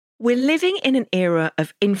We're living in an era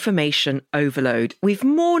of information overload. We've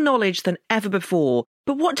more knowledge than ever before.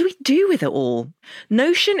 But what do we do with it all?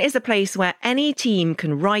 Notion is a place where any team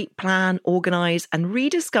can write, plan, organise and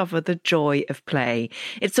rediscover the joy of play.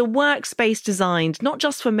 It's a workspace designed not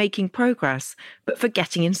just for making progress, but for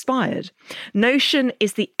getting inspired. Notion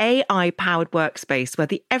is the AI-powered workspace where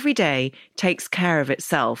the everyday takes care of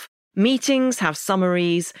itself. Meetings have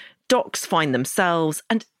summaries, docs find themselves,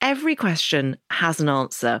 and every question has an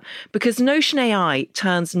answer because Notion AI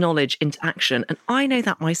turns knowledge into action. And I know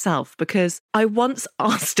that myself because I once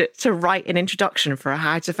asked it to write an introduction for a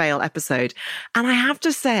How to Fail episode. And I have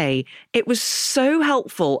to say, it was so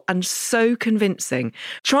helpful and so convincing.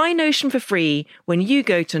 Try Notion for free when you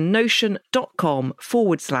go to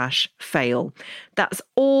notion.com/fail. That's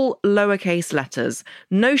all lowercase letters,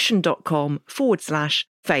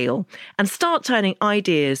 notion.com/fail, and start turning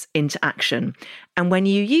ideas into action. And when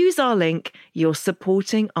you use our link, you're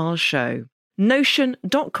supporting our show.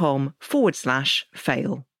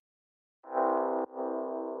 Notion.com/fail.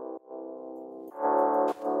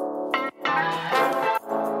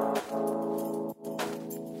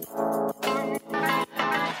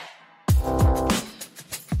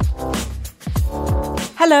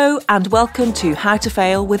 Hello and welcome to How to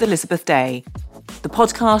Fail with Elizabeth Day, the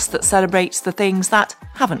podcast that celebrates the things that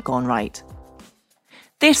haven't gone right.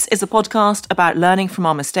 This is a podcast about learning from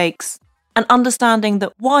our mistakes and understanding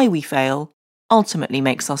that why we fail ultimately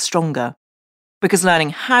makes us stronger. Because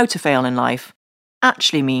learning how to fail in life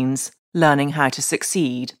actually means learning how to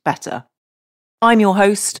succeed better. I'm your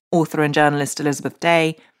host, author and journalist Elizabeth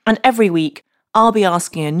Day, and every week I'll be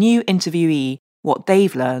asking a new interviewee what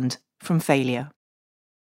they've learned from failure.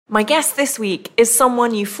 My guest this week is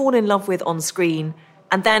someone you fall in love with on screen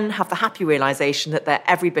and then have the happy realisation that they're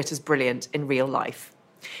every bit as brilliant in real life.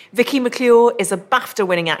 Vicky McClure is a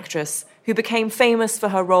BAFTA-winning actress who became famous for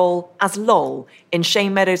her role as Lol in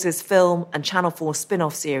Shane Meadows' film and Channel 4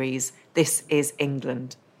 spin-off series This Is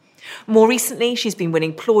England. More recently, she's been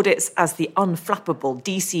winning plaudits as the unflappable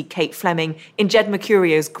DC Kate Fleming in Jed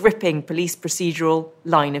Mercurio's gripping police procedural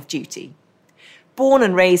Line of Duty. Born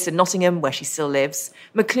and raised in Nottingham, where she still lives,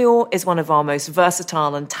 McClure is one of our most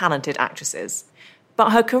versatile and talented actresses.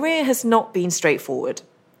 But her career has not been straightforward.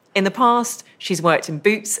 In the past, she's worked in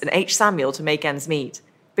Boots and H. Samuel to make ends meet.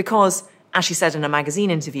 Because, as she said in a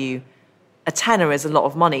magazine interview, a tenner is a lot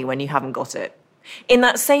of money when you haven't got it. In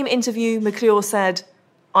that same interview, McClure said,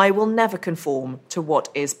 "I will never conform to what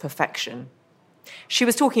is perfection." She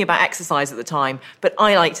was talking about exercise at the time, but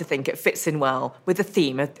I like to think it fits in well with the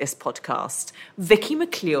theme of this podcast. Vicky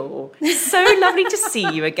McClure, so lovely to see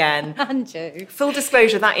you again. And you. Full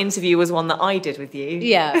disclosure, that interview was one that I did with you.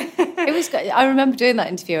 Yeah, it was good. I remember doing that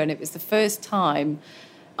interview and it was the first time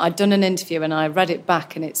I'd done an interview and I read it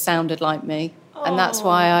back and it sounded like me. Aww. And that's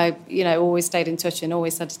why I, always stayed in touch and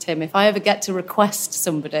always said to Tim, if I ever get to request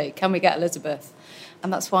somebody, can we get Elizabeth?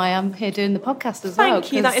 And that's why I'm here doing the podcast as well.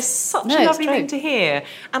 Thank you. That is such a lovely thing to hear.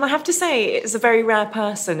 And I have to say, it's a very rare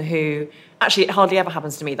person who... Actually, it hardly ever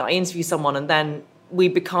happens to me that I interview someone and then we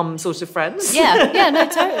become sort of friends. Yeah, no,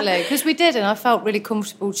 totally. Because we did, and I felt really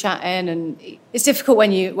comfortable chatting. And it's difficult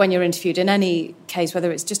when you're interviewed in any case,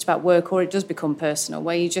 whether it's just about work or it does become personal,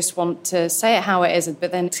 where you just want to say it how it is,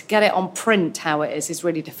 but then to get it on print how it is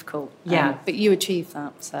really difficult. Yeah. But you achieved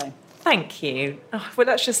that, so... Thank you. Oh, well,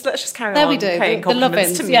 let's just carry there on we do. paying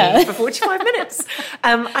compliments to me for 45 minutes.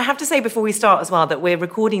 I have to say before we start as well that we're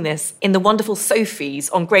recording this in the wonderful Sophie's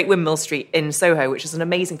on Great Windmill Street in Soho, which is an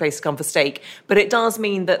amazing place to come for steak. But it does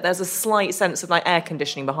mean that there's a slight sense of air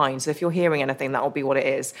conditioning behind. So if you're hearing anything, that will be what it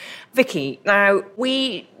is. Vicky, now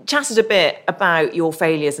we chatted a bit about your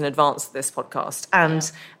failures in advance of this podcast.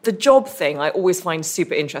 And the job thing I always find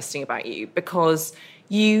super interesting about you because...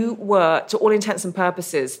 You were, to all intents and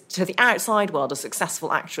purposes, to the outside world, a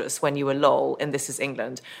successful actress when you were Lol in This Is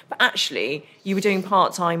England. But actually, you were doing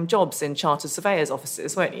part-time jobs in chartered surveyors'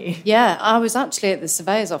 offices, weren't you? Yeah, I was actually at the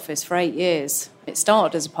surveyor's office for 8 years. It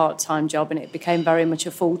started as a part-time job and it became very much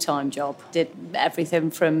a full-time job. Did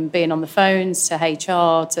everything from being on the phones to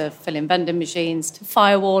HR to filling vending machines to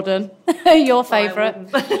fire warden, your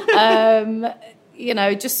favourite.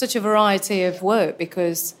 Just such a variety of work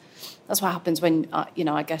because... That's what happens when,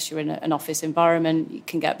 I guess you're in an office environment, you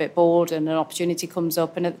can get a bit bored and an opportunity comes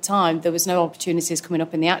up. And at the time, there was no opportunities coming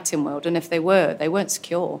up in the acting world. And if they were, they weren't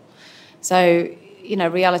secure. So,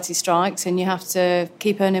 reality strikes and you have to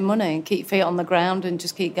keep earning money and keep your feet on the ground and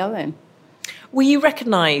just keep going. Were you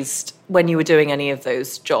recognised when you were doing any of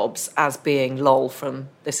those jobs as being Lol from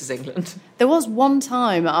This Is England? There was one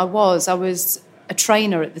time I was a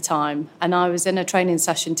trainer at the time and I was in a training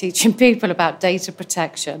session teaching people about data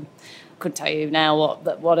protection. could tell you now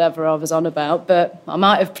whatever I was on about, but I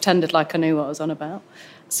might have pretended like I knew what I was on about.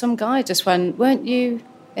 Some guy just went, weren't you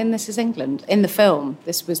in This Is England? In the film.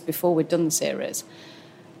 This was before we'd done the series.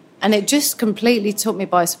 And it just completely took me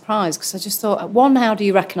by surprise because I just thought, one, how do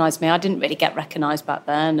you recognise me? I didn't really get recognised back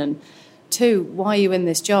then. And two, why are you in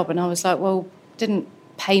this job? And I was like, well, didn't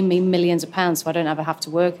pay me millions of pounds so I don't ever have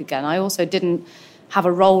to work again. I also didn't have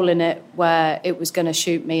a role in it where it was going to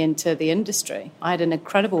shoot me into the industry. I had an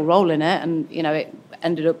incredible role in it and, it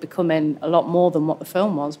ended up becoming a lot more than what the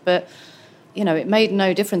film was. But, it made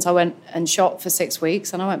no difference. I went and shot for 6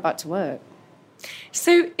 weeks and I went back to work.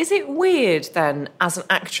 So is it weird then, as an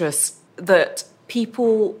actress, that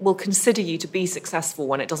people will consider you to be successful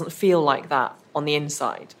when it doesn't feel like that on the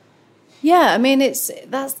inside? Yeah, I mean,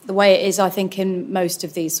 that's the way it is, I think, in most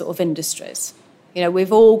of these sort of industries.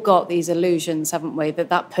 We've all got these illusions, haven't we,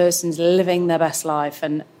 that person's living their best life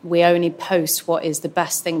and we only post what is the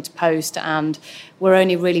best thing to post and we're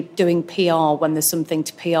only really doing PR when there's something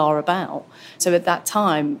to PR about. So at that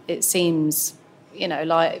time, it seems,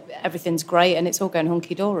 like everything's great and it's all going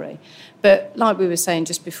hunky-dory. But like we were saying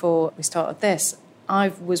just before we started this, I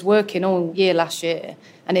was working all year last year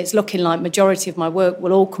and it's looking like majority of my work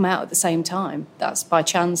will all come out at the same time. That's by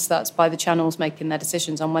chance, that's by the channels making their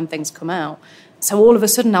decisions on when things come out. So all of a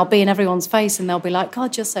sudden I'll be in everyone's face and they'll be like,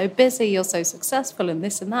 God, you're so busy, you're so successful and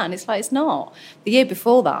this and that. And it's like, it's not. The year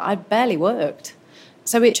before that, I barely worked.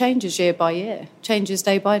 So it changes year by year, changes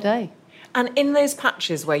day by day. And in those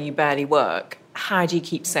patches where you barely work, how do you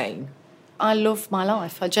keep sane? I love my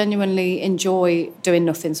life. I genuinely enjoy doing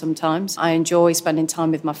nothing sometimes. I enjoy spending time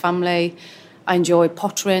with my family. I enjoy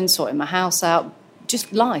pottering, sorting my house out,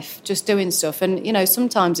 just life, just doing stuff. And,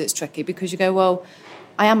 sometimes it's tricky because you go, well,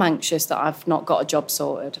 I am anxious that I've not got a job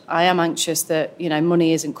sorted. I am anxious that,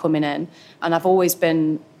 money isn't coming in. And I've always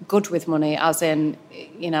been good with money, as in,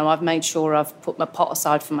 I've made sure I've put my pot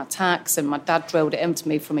aside for my tax and my dad drilled it into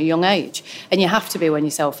me from a young age. And you have to be when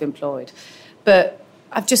you're self-employed. But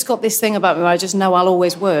I've just got this thing about me where I just know I'll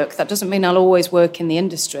always work. That doesn't mean I'll always work in the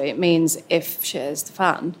industry. It means if shit hits the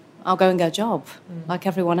fan, I'll go and get a job, like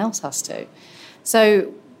everyone else has to.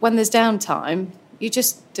 So when there's downtime, you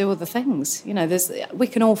just do other things. We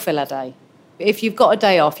can all fill a day. If you've got a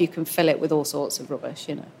day off, you can fill it with all sorts of rubbish,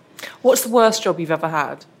 What's the worst job you've ever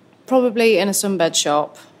had? Probably in a sunbed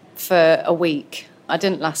shop for a week. I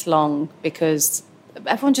didn't last long because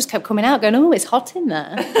everyone just kept coming out going, oh, it's hot in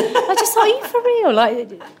there. I just thought, are you for real?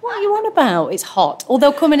 Like, what are you on about? It's hot. Or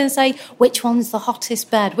they'll come in and say, which one's the hottest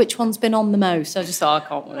bed? Which one's been on the most? I just thought, I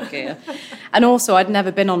can't work here. And also, I'd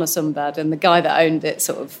never been on a sunbed, and the guy that owned it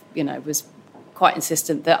sort of, was quite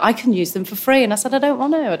insistent that I can use them for free. And I said, I don't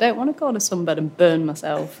want to go on a sunbed and burn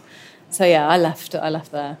myself. So, yeah, I left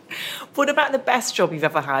there. What about the best job you've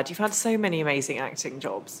ever had? You've had so many amazing acting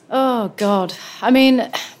jobs. Oh, God. I mean,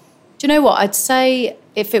 do you know what? I'd say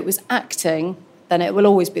if it was acting, then it will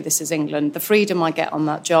always be This Is England. The freedom I get on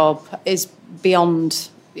that job is beyond,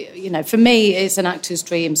 for me, it's an actor's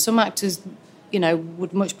dream. Some actors,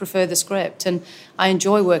 would much prefer the script. And I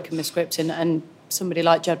enjoy working with script and somebody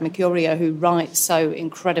like McClure who writes so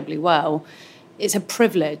incredibly well. It's a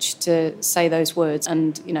privilege to say those words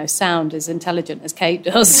and, sound as intelligent as Kate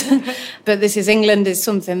does. But This Is England is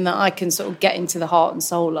something that I can sort of get into the heart and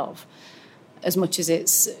soul of. As much as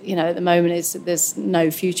it's, at the moment, there's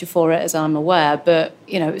no future for it, as I'm aware. But,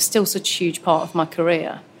 it's still such a huge part of my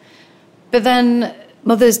career. But then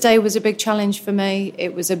Mother's Day was a big challenge for me.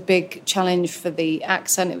 It was a big challenge for the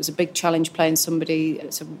accent. It was a big challenge playing somebody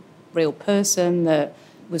that's a real person that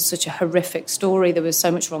was such a horrific story. There was so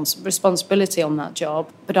much responsibility on that job.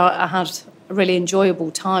 But I had a really enjoyable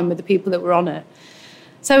time with the people that were on it.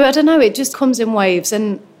 So, I don't know, it just comes in waves.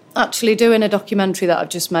 And actually doing a documentary that I've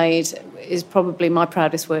just made is probably my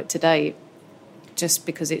proudest work to date, just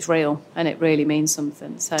because it's real and it really means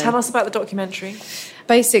something. So, tell us about the documentary.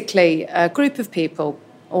 Basically, a group of people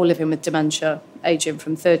all living with dementia, aging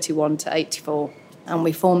from 31 to 84. And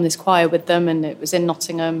we formed this choir with them, and it was in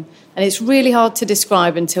Nottingham. And it's really hard to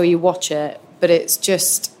describe until you watch it, but it's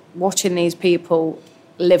just watching these people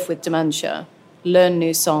live with dementia, learn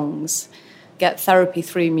new songs, get therapy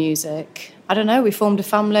through music. I don't know, we formed a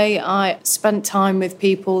family. I spent time with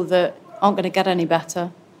people that aren't going to get any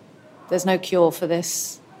better. There's no cure for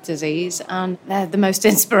this disease, and they're the most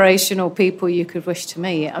inspirational people you could wish to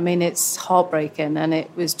meet. I mean, it's heartbreaking, and it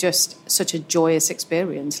was just such a joyous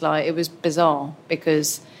experience. Like, it was bizarre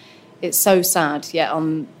because it's so sad, yet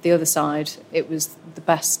on the other side, it was the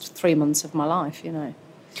best 3 months of my life,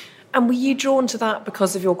 And were you drawn to that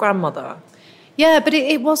because of your grandmother? Yeah, but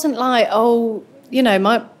it wasn't like,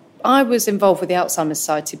 I was involved with the Alzheimer's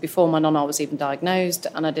Society before my nonna was even diagnosed,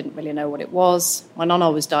 and I didn't really know what it was. My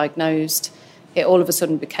nonna was diagnosed. It all of a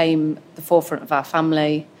sudden became the forefront of our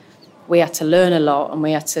family. We had to learn a lot, and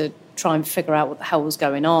we had to try and figure out what the hell was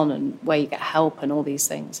going on and where you get help and all these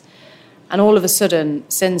things. And all of a sudden,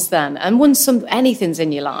 since then, and once anything's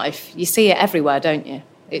in your life, you see it everywhere, don't you?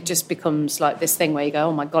 It just becomes like this thing where you go,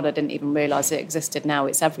 oh my God, I didn't even realise it existed. Now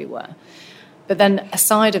it's everywhere. But then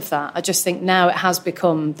aside of that, I just think now it has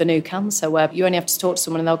become the new cancer, where you only have to talk to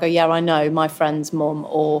someone and they'll go, yeah, I know, my friend's mum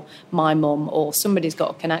or my mum or somebody's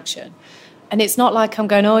got a connection. And it's not like I'm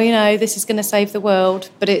going, oh, you know, this is going to save the world.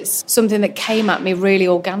 But it's something that came at me really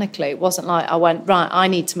organically. It wasn't like I went, right, I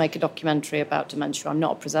need to make a documentary about dementia. I'm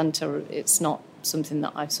not a presenter. It's not something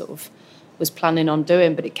that I sort of was planning on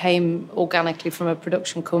doing. But it came organically from a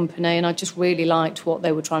production company, and I just really liked what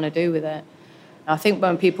they were trying to do with it. I think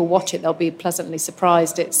when people watch it, they'll be pleasantly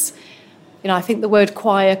surprised. It's, you know, I think the word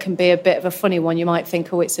choir can be a bit of a funny one. You might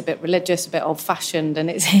think, oh, it's a bit religious, a bit old-fashioned, and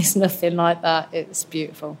it's nothing like that. It's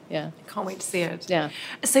beautiful, yeah. I can't wait to see it. Yeah.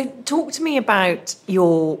 So talk to me about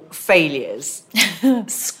your failures.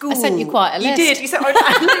 School. I sent you quite a list. You did. You said,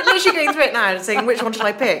 I'm literally going through it now and saying, which one should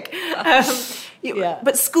I pick?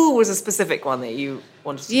 But school was a specific one that you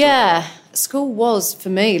wanted to talk about. School was, for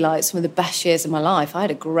me, like some of the best years of my life. I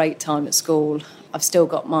had a great time at school. I've still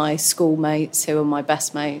got my schoolmates who are my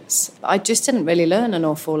best mates. I just didn't really learn an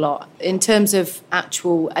awful lot. In terms of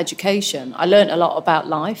actual education, I learned a lot about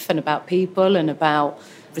life and about people and about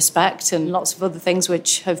respect and lots of other things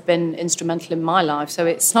which have been instrumental in my life. So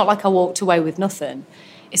it's not like I walked away with nothing.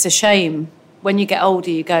 It's a shame. When you get older,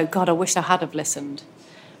 you go, God, I wish I had have listened,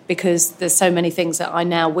 because there's so many things that I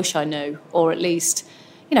now wish I knew, or at least,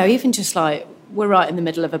 you know, even just like we're right in the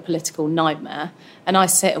middle of a political nightmare, and I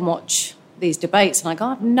sit and watch these debates and I go, I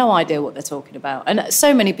have no idea what they're talking about. And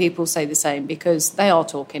so many people say the same, because they are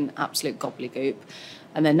talking absolute gobbledygook.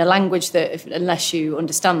 And then the language that, unless you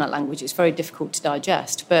understand that language, it's very difficult to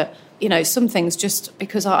digest. But, you know, some things just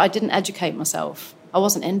because I didn't educate myself. I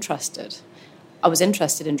wasn't interested. I was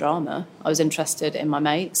interested in drama. I was interested in my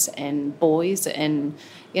mates, in boys, in,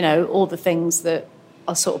 you know, all the things that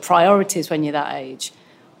are sort of priorities when you're that age.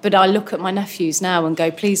 But I look at my nephews now and go,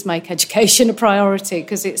 please make education a priority,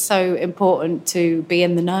 because it's so important to be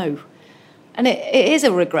in the know. And it is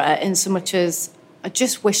a regret in so much as I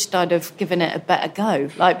just wished I'd have given it a better go.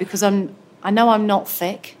 Like, because I know I'm not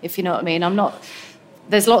thick, if you know what I mean. I'm not.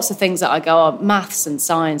 There's lots of things that I go, oh, maths and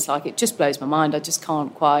science, like it just blows my mind. I just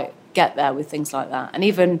can't quite get there with things like that. And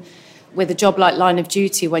even with a job like Line of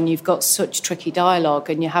Duty, when you've got such tricky dialogue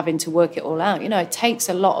and you're having to work it all out, you know, it takes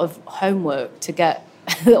a lot of homework to get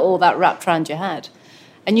all that wrapped around your head.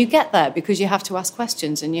 And you get there because you have to ask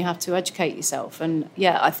questions and you have to educate yourself. And,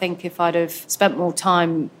 yeah, I think if I'd have spent more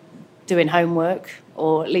time doing homework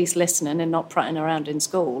or at least listening and not prattling around in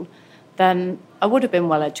school, then I would have been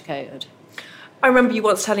well educated. I remember you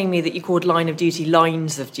once telling me that you called Line of Duty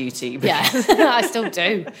Lines of Duty. Yeah, I still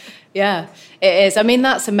do. Yeah, it is. I mean,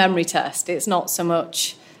 that's a memory test. It's not so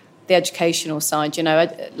much the educational side. You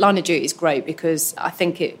know, Line of Duty is great because I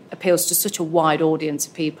think it appeals to such a wide audience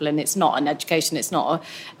of people, and it's not an education, it's not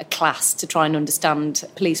a class to try and understand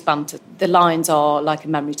police banter. The lines are like a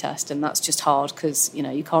memory test, and that's just hard because, you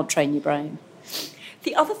know, you can't train your brain.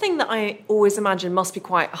 The other thing that I always imagine must be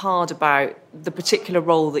quite hard about the particular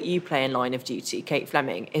role that you play in Line of Duty, Kate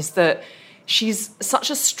Fleming, is that she's such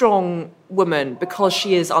a strong woman because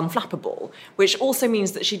she is unflappable, which also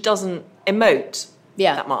means that she doesn't emote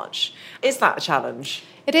that much. Is that a challenge?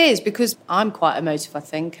 It is, because I'm quite emotive, I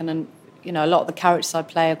think, and, you know, a lot of the characters I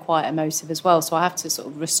play are quite emotive as well, so I have to sort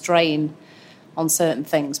of restrain on certain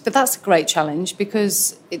things. But that's a great challenge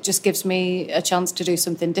because it just gives me a chance to do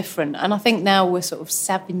something different. And I think now we're sort of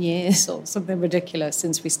 7 years or something ridiculous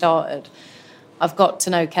since we started. I've got to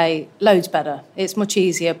know Kate loads better. It's much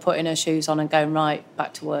easier putting her shoes on and going right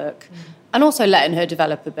back to work. And also letting her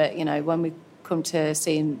develop a bit. You know, when we come to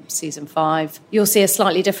seeing season 5, you'll see a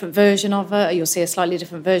slightly different version of her. You'll see a slightly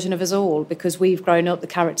different version of us all because we've grown up, the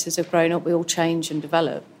characters have grown up, we all change and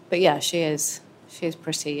develop. But yeah, she is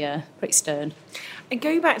pretty stern. And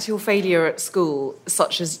going back to your failure at school,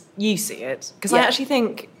 such as you see it, because I actually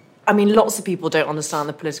think, I mean, lots of people don't understand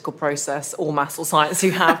the political process or maths or science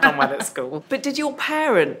who have done well at school. But did your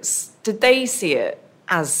parents, did they see it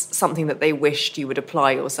as something that they wished you would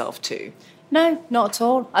apply yourself to? No, not at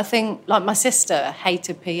all. I think, like, my sister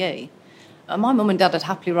hated PE. And my mum and dad would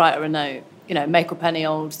happily write her a note, you know, make up any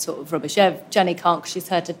old sort of rubbish. Yeah, Jenny can't because she's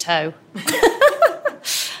heard to toe.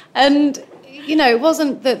 And, you know, it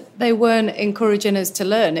wasn't that they weren't encouraging us to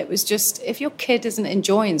learn. It was just, if your kid isn't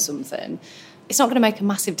enjoying something, it's not going to make a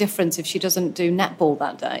massive difference if she doesn't do netball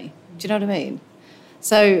that day. Do you know what I mean?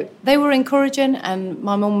 So they were encouraging, and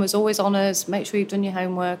my mum was always on us, make sure you've done your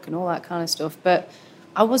homework and all that kind of stuff. But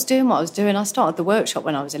I was doing what I was doing. I started the workshop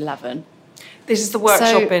when I was 11. This is the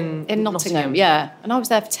workshop in Nottingham, yeah. And I was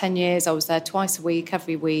there for 10 years. I was there twice a week,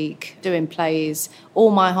 every week, doing plays.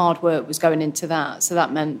 All my hard work was going into that. So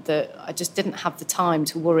that meant that I just didn't have the time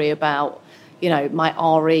to worry about,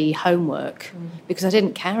 my RE homework because I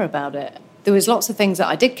didn't care about it. There was lots of things that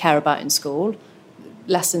I did care about in school,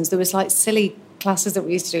 lessons. There was like silly classes that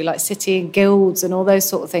we used to do, like city and guilds and all those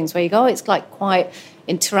sort of things where you go, it's like quite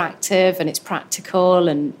interactive and it's practical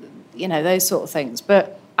and, those sort of things.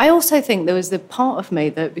 But I also think there was the part of me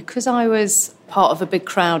that because I was part of a big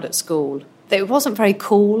crowd at school, that it wasn't very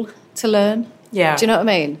cool to learn. Yeah. Do you know what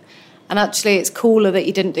I mean? And actually it's cooler that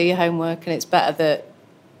you didn't do your homework, and it's better that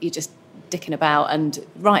you're just dicking about and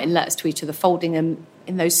writing letters to each other, folding them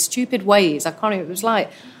in those stupid ways. I can't even, it was like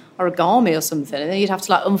origami or something, and then you'd have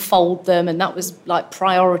to like unfold them, and that was like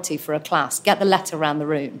priority for a class. Get the letter around the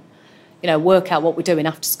room, work out what we're doing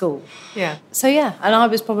after school. Yeah. So yeah, and I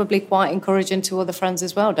was probably quite encouraging to other friends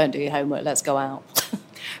as well. Don't do your homework, let's go out.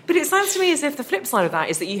 But it sounds to me as if the flip side of that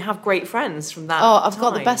is that you have great friends from that I've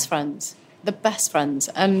got the best friends,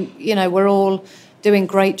 and we're all doing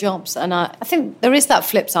great jobs. And I think there is that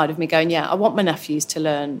flip side of me going, I want my nephews to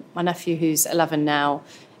learn. My nephew, who's 11 now,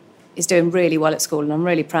 is doing really well at school, and I'm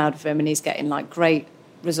really proud of him, and he's getting like great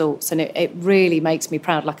results, and it really makes me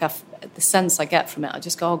proud. Like the sense I get from it, I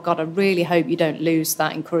just go, oh God, I really hope you don't lose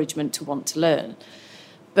that encouragement to want to learn.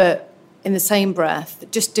 But in the same breath,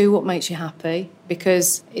 just do what makes you happy,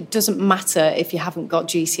 because it doesn't matter if you haven't got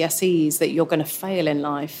GCSEs that you're going to fail in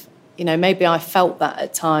life. Maybe I felt that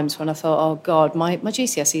at times when I thought, oh God, my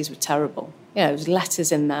GCSEs were terrible. There was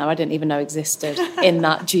letters in there I didn't even know existed in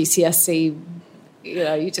that GCSE.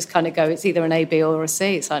 You just kind of go, it's either an A, B or a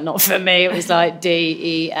C. It's like, not for me. It was like D,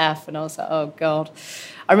 E, F. And I was like, oh, God.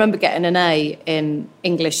 I remember getting an A in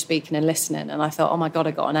English speaking and listening. And I thought, oh, my God,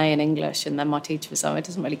 I got an A in English. And then my teacher was like, it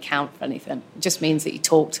doesn't really count for anything. It just means that you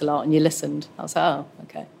talked a lot and you listened. I was like, oh,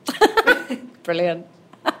 okay. Brilliant.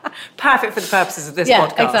 Perfect for the purposes of this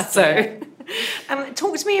podcast. Exactly. So,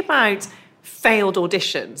 talk to me about failed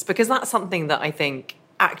auditions, because that's something that I think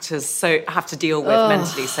actors have to deal with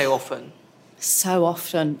mentally so often. So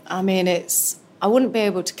often. I mean, I wouldn't be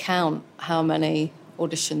able to count how many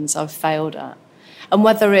auditions I've failed at. And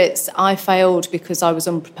whether it's I failed because I was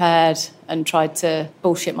unprepared and tried to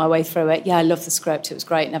bullshit my way through it. Yeah, I love the script. It was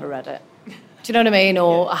great. Never read it. Do you know what I mean?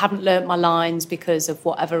 Or I haven't learnt my lines because of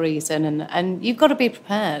whatever reason. And you've got to be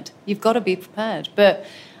prepared. You've got to be prepared. But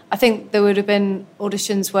I think there would have been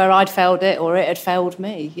auditions where I'd failed it or it had failed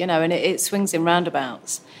me, and it swings in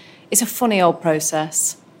roundabouts. It's a funny old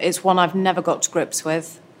process. It's one I've never got to grips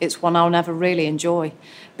with. It's one I'll never really enjoy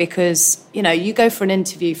because, you go for an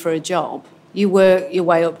interview for a job, you work your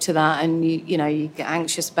way up to that and, you get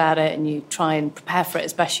anxious about it and you try and prepare for it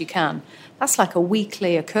as best you can. That's like a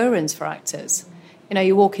weekly occurrence for actors.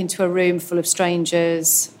 You walk into a room full of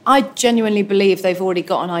strangers. I genuinely believe they've already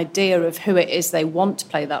got an idea of who it is they want to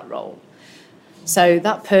play that role. So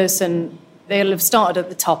that person, they'll have started at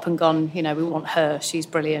the top and gone, we want her, she's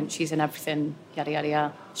brilliant, she's in everything, yada, yada,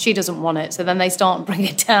 yada. She doesn't want it. So then they start and bring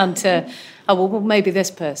it down to, well, maybe this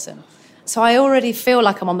person. So I already feel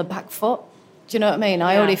like I'm on the back foot. Do you know what I mean? Yeah.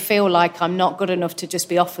 I already feel like I'm not good enough to just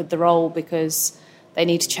be offered the role because they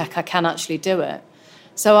need to check I can actually do it.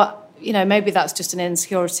 So, maybe that's just an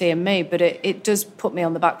insecurity in me, but it does put me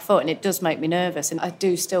on the back foot and it does make me nervous. And I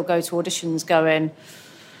do still go to auditions going,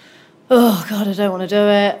 oh, God, I don't want to do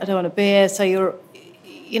it. I don't want to be here. So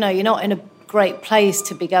you're not in a great place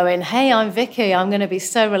to be going, hey, I'm Vicky. I'm going to be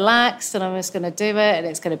so relaxed and I'm just going to do it and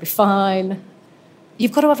it's going to be fine.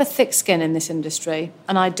 You've got to have a thick skin in this industry.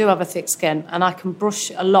 And I do have a thick skin and I can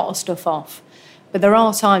brush a lot of stuff off. But there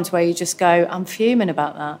are times where you just go, I'm fuming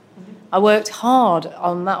about that. Mm-hmm. I worked hard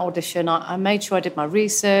on that audition. I made sure I did my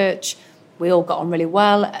research. We all got on really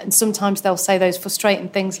well. And sometimes they'll say those frustrating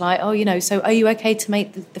things like, so are you okay to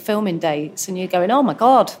make the filming dates? And you're going, oh, my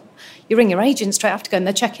God. You ring your agent straight after and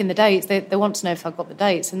they're checking the dates. They want to know if I've got the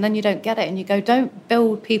dates. And then you don't get it. And you go, don't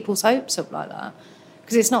build people's hopes up like that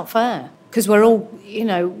because it's not fair. Because we're all,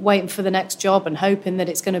 waiting for the next job and hoping that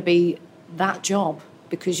it's going to be that job.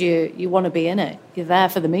 Because you want to be in it. You're there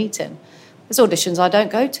for the meeting. There's auditions I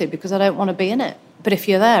don't go to because I don't want to be in it. But if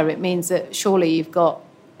you're there, it means that surely you've got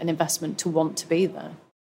an investment to want to be there.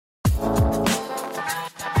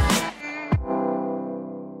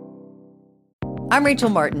 I'm Rachel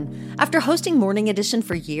Martin. After hosting Morning Edition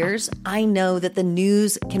for years, I know that the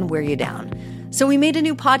news can wear you down. So we made a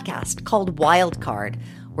new podcast called Wild Card,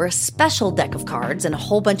 where a special deck of cards and a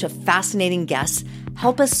whole bunch of fascinating guests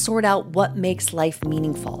help us sort out what makes life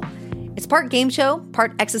meaningful. It's part game show,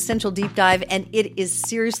 part existential deep dive, and it is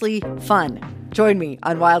seriously fun. Join me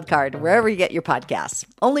on Wildcard, wherever you get your podcasts,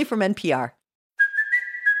 only from NPR.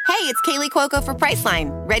 Hey, it's Kaylee Cuoco for Priceline.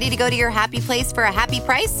 Ready to go to your happy place for a happy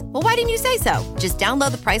price? Well, why didn't you say so? Just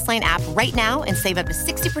download the Priceline app right now and save up to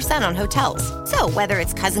 60% on hotels. So whether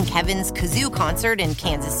it's Cousin Kevin's Kazoo Concert in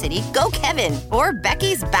Kansas City, go Kevin, or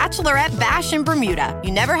Becky's Bachelorette Bash in Bermuda,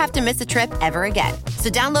 you never have to miss a trip ever again. So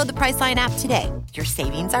download the Priceline app today. Your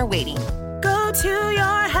savings are waiting. Go to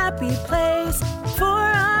your happy place for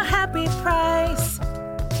a happy price.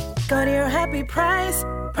 Go to your happy price,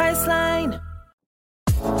 Priceline.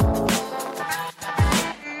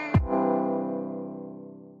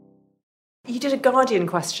 You did a Guardian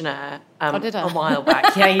questionnaire did I? a while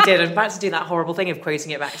back. Yeah, you did. I'm about to do that horrible thing of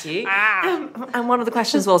quoting it back to you. And one of the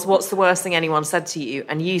questions was, what's the worst thing anyone said to you?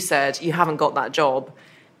 And you said you haven't got that job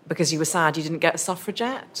because you were sad you didn't get a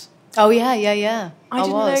suffragette. Oh, yeah. I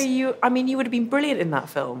didn't know you... I mean, you would have been brilliant in that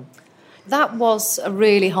film. That was a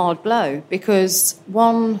really hard blow because,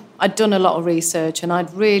 one, I'd done a lot of research and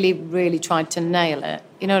I'd really, really tried to nail it.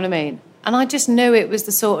 You know what I mean? And I just knew it was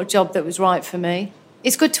the sort of job that was right for me.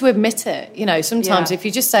 It's good to admit it. You know, sometimes if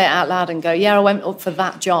you just say it out loud and go, yeah, I went up for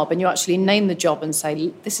that job, and you actually name the job and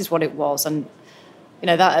say, this is what it was. And, you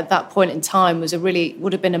know, that at that point in time would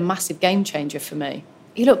have been a massive game changer for me.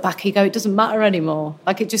 You look back, you go, it doesn't matter anymore.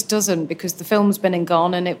 Like, it just doesn't, because the film's been and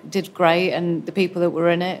gone and it did great and the people that were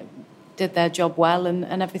in it did their job well and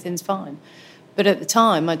everything's fine. But at the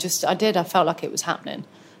time, I felt like it was happening.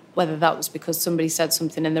 Whether that was because somebody said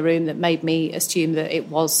something in the room that made me assume that it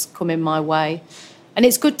was coming my way. And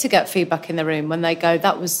it's good to get feedback in the room when they go,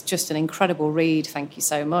 that was just an incredible read, thank you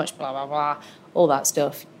so much, blah, blah, blah, all that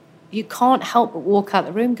stuff. You can't help but walk out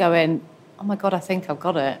the room going, oh my God, I think I've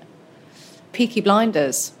got it. Peaky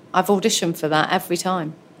Blinders, I've auditioned for that every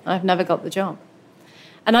time. I've never got the job.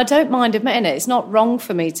 And I don't mind admitting it. It's not wrong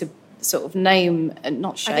for me to sort of name, and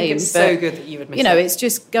not shame. I think it's so good that you admit it. You know, it's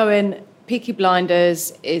just going, Peaky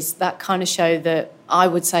Blinders is that kind of show that I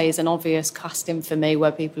would say is an obvious casting for me,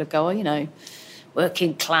 where people go, oh, you know,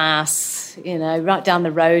 working class, you know, right down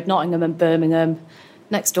the road, Nottingham and Birmingham,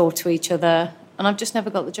 next door to each other, and I've just never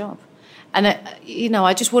got the job. And, you know,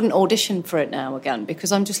 I just wouldn't audition for it now again,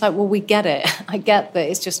 because I'm just like, well, we get it. I get that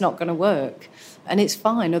it's just not going to work. And it's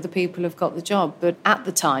fine, other people have got the job. But at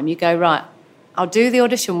the time, you go, right, I'll do the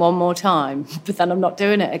audition one more time, but then I'm not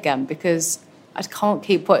doing it again, because I can't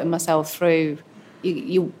keep putting myself through...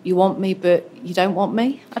 You want me, but you don't want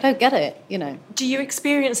me? I don't get it, you know. Do you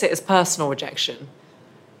experience it as personal rejection?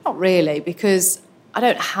 Not really, because I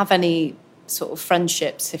don't have any sort of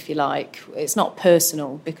friendships, if you like. It's not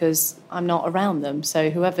personal because I'm not around them.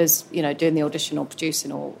 So whoever's, you know, doing the audition or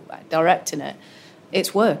producing or directing it,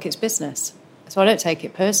 it's work, it's business. So I don't take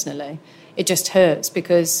it personally. It just hurts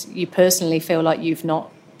because you personally feel like you've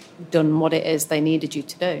not done what it is they needed you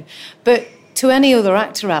to do. But to any other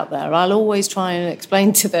actor out there, I'll always try and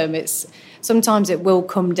explain to them sometimes it will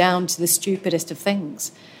come down to the stupidest of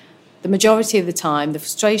things. The majority of the time, the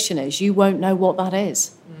frustration is you won't know what that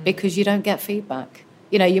is because you don't get feedback.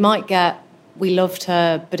 You know, you might get, we loved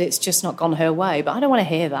her, but it's just not gone her way. But I don't want to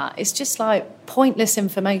hear that. It's just like pointless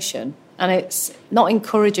information, and it's not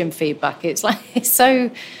encouraging feedback. It's like, it's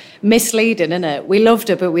so misleading, isn't it? We loved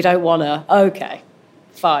her, but we don't want her. Okay,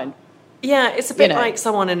 fine. Yeah, it's a bit like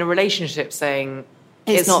someone in a relationship saying,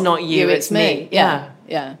 it's not you, it's me. Yeah.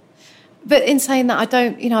 But in saying that, I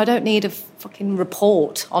don't need a fucking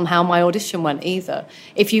report on how my audition went either.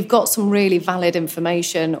 If you've got some really valid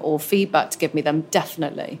information or feedback to give me, then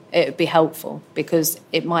definitely it would be helpful, because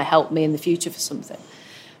it might help me in the future for something.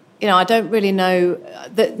 You know, I don't really know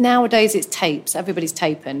that nowadays it's tapes. Everybody's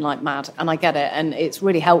taping like mad, and I get it. And it's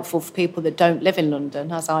really helpful for people that don't live in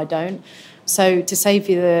London, as I don't. So to save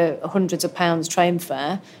you the hundreds of pounds train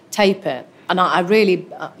fare, tape it. And I really,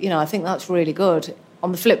 I think that's really good.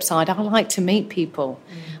 On the flip side, I like to meet people.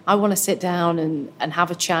 I want to sit down and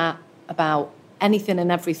have a chat about anything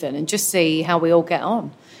and everything and just see how we all get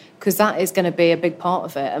on, because that is going to be a big part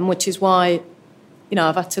of it. And which is why,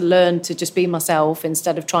 I've had to learn to just be myself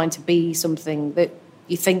instead of trying to be something that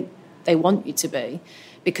you think they want you to be,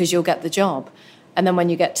 because you'll get the job. And then when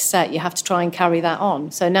you get to set, you have to try and carry that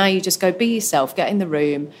on. So now you just go be yourself, get in the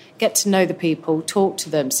room, get to know the people, talk to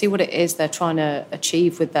them, see what it is they're trying to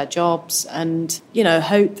achieve with their jobs, and,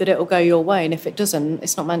 hope that it'll go your way. And if it doesn't,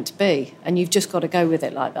 it's not meant to be. And you've just got to go with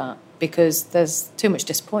it like that, because there's too much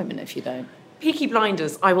disappointment if you don't. Peaky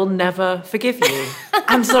Blinders, I will never forgive you.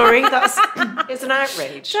 I'm sorry, it's an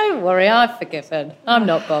outrage. Don't worry, I've forgiven. I'm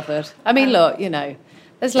not bothered. I mean, look,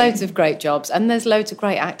 There's loads of great jobs, and there's loads of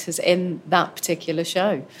great actors in that particular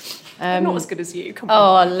show. Not as good as you. Come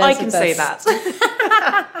on. Oh, I can say that.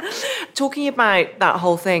 Talking about that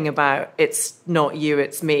whole thing about it's not you,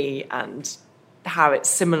 it's me, and how it's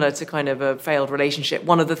similar to kind of a failed relationship.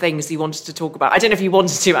 One of the things you wanted to talk about, I don't know if you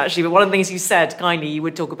wanted to actually, but one of the things you said kindly you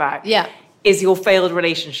would talk about is your failed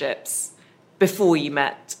relationships before you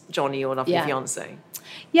met Johnny, your lovely fiancé.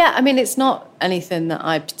 Yeah, I mean, it's not anything that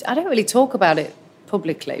I don't really talk about it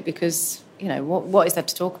publicly because, you know, what is there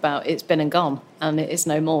to talk about? It's been and gone, and it is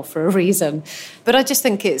no more for a reason. But I just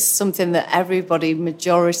think it's something that everybody,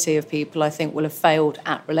 majority of people, I think, will have failed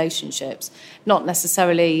at relationships. Not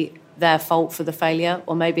necessarily their fault for the failure,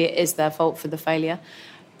 or maybe it is their fault for the failure.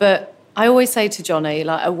 But I always say to Johnny,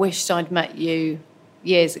 like, I wished I'd met you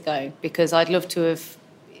years ago because I'd love to have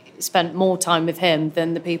spent more time with him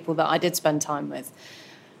than the people that I did spend time with.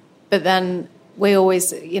 But then we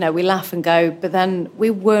always, you know, we laugh and go, but then we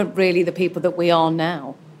weren't really the people that we are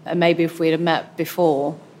now. And maybe if we'd have met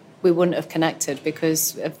before, we wouldn't have connected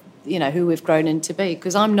because of, you know, who we've grown into be.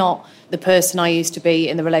 Because I'm not the person I used to be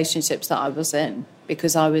in the relationships that I was in,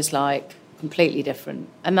 because I was, like, completely different.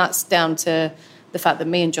 And that's down to the fact that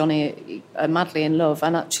me and Johnny are madly in love,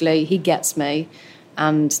 and actually he gets me,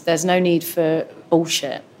 and there's no need for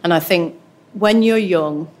bullshit. And I think when you're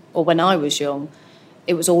young, or when I was young,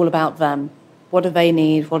 it was all about them. What do they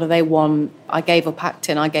need? What do they want? I gave up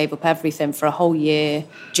acting. I gave up everything for a whole year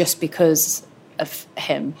just because of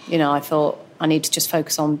him. You know, I thought I need to just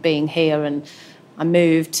focus on being here, and I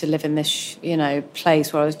moved to live in this, you know,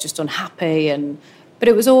 place where I was just unhappy. But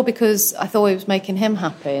it was all because I thought it was making him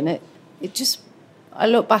happy, and it just, I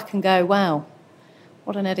look back and go, wow,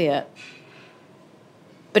 what an idiot.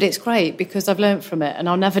 But it's great because I've learned from it, and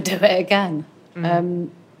I'll never do it again.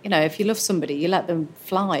 You know, if you love somebody, you let them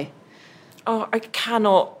fly. Oh, I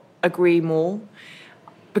cannot agree more,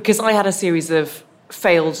 because I had a series of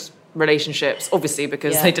failed relationships, obviously,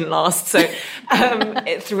 because they didn't last. So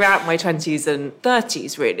throughout my 20s and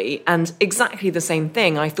 30s, really, and exactly the same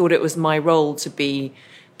thing. I thought it was my role to be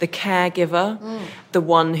the caregiver, the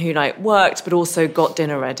one who, like, worked but also got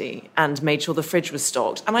dinner ready and made sure the fridge was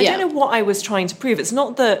stocked. And I don't know what I was trying to prove. It's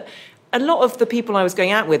not that a lot of the people I was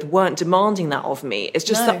going out with weren't demanding that of me. It's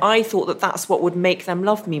just that I thought that that's what would make them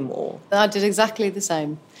love me more. I did exactly the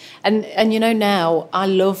same. And you know, now I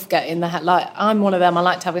love getting the... Like, I'm one of them, I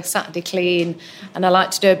like to have a Saturday clean, and I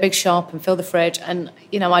like to do a big shop and fill the fridge. And,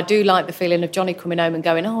 you know, I do like the feeling of Johnny coming home and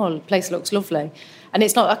going, oh, the place looks lovely. And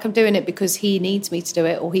it's not like I'm doing it because he needs me to do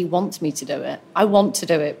it or he wants me to do it. I want to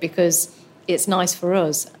do it because it's nice for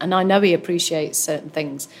us. And I know he appreciates certain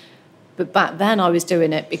things. But back then I was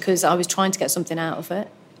doing it because I was trying to get something out of it.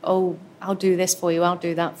 Oh, I'll do this for you, I'll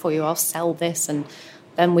do that for you, I'll sell this, and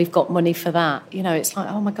then we've got money for that. You know, it's like,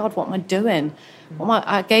 oh my God, what am I doing?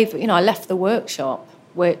 I left the workshop,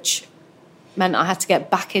 which meant I had to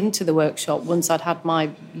get back into the workshop once I'd had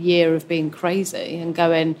my year of being crazy and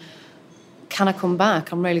going, can I come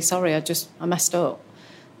back? I'm really sorry, I messed up.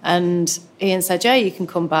 And Ian said, yeah, you can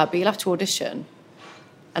come back, but you'll have to audition.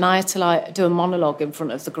 And I had to, like, do a monologue in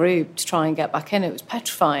front of the group to try and get back in. It was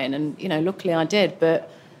petrifying, and, you know, luckily I did. But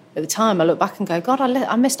at the time, I look back and go, God,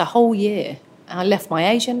 I missed a whole year. I left my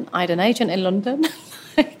agent. I had an agent in London.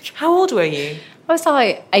 How old were you? I was,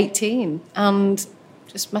 like, 18, and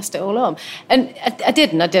just messed it all up. And I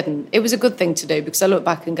didn't. It was a good thing to do, because I look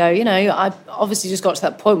back and go, you know, I obviously just got to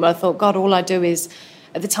that point where I thought, God, all I do is...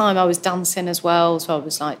 At the time, I was dancing as well, so I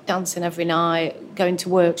was, like, dancing every night, going to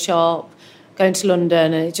workshop, going to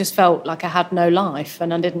London, and it just felt like I had no life,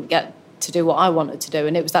 and I didn't get to do what I wanted to do.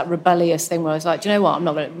 And it was that rebellious thing where I was like, do you know what,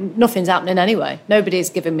 nothing's happening anyway. Nobody's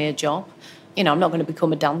giving me a job. You know, I'm not going to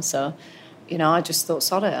become a dancer. You know, I just thought,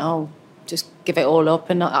 sod it, I'll just give it all up.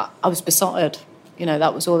 And I was besotted. You know,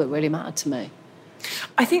 that was all that really mattered to me.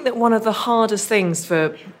 I think that one of the hardest things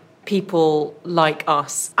for people like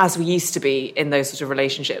us, as we used to be in those sort of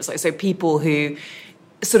relationships, like, so people who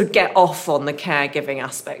sort of get off on the caregiving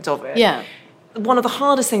aspect of it. Yeah. One of the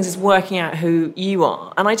hardest things is working out who you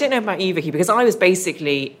are. And I don't know about you, Vicky, because I was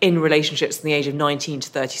basically in relationships from the age of 19 to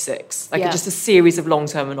 36. Like, just a series of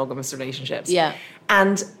long-term monogamous relationships. Yeah.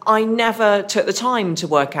 And I never took the time to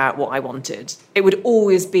work out what I wanted. It would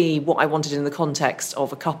always be what I wanted in the context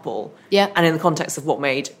of a couple. Yeah. And in the context of what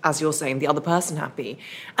made, as you're saying, the other person happy.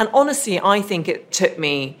 And honestly, I think it took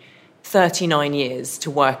me 39 years to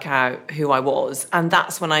work out who I was. And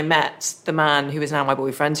that's when I met the man who is now my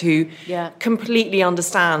boyfriend, who completely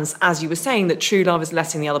understands, as you were saying, that true love is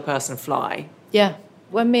letting the other person fly. Yeah.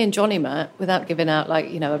 when me and Johnny met, without giving out,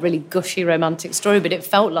 like, you know, a really gushy romantic story, but it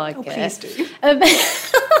felt like it. Please do. I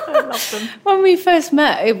love them. When we first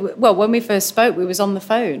met, when we first spoke, we was on the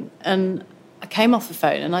phone, and I came off the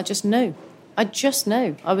phone and I just knew. I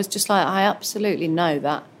was just like, I absolutely know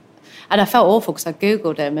that. And I felt awful because I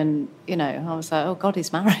Googled him and, you know, I was like, oh, God,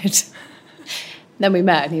 he's married. Then we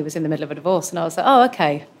met and he was in the middle of a divorce and I was like, oh,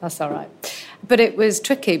 okay, that's all right. But it was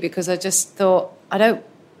tricky because I just thought,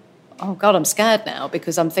 oh, God, I'm scared now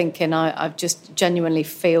because I'm thinking I just genuinely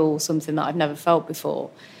feel something that I've never felt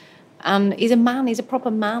before. And he's a man, he's a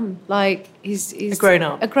proper man. Like, he's a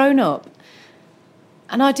grown-up. A grown-up.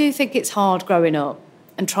 And I do think it's hard growing up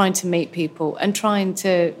and trying to meet people and trying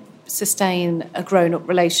to sustain a grown-up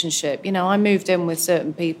relationship. You know, I moved in with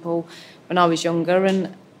certain people when I was younger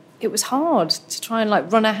and it was hard to try and,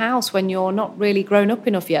 like, run a house when you're not really grown up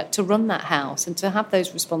enough yet to run that house and to have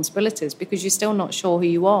those responsibilities because you're still not sure who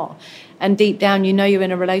you are. And deep down, you know you're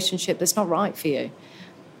in a relationship that's not right for you.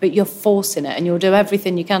 But you're forcing it and you'll do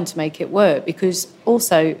everything you can to make it work because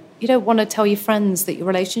also you don't want to tell your friends that your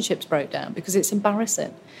relationship's broke down because it's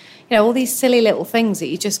embarrassing. You know, all these silly little things that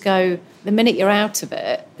you just go, the minute you're out of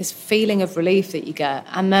it, this feeling of relief that you get.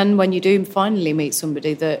 And then when you do finally meet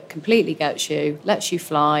somebody that completely gets you, lets you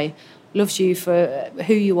fly, loves you for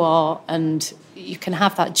who you are, and you can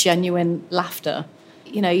have that genuine laughter,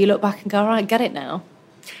 you know, you look back and go, all right, get it now.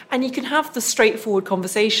 And you can have the straightforward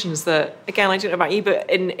conversations that, again, I don't know about you, but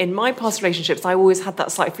in my past relationships, I always had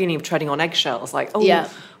that slight feeling of treading on eggshells. Like, oh, yeah.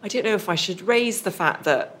 I don't know if I should raise the fact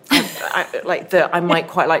that I might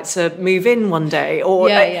quite like to move in one day. Or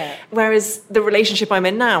whereas the relationship I'm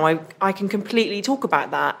in now, I can completely talk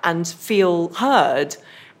about that and feel heard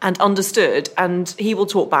and understood, and he will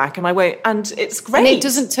talk back and I won't. And it's great. And it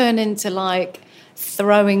doesn't turn into, like,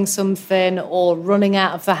 throwing something or running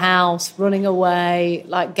out of the house, running away,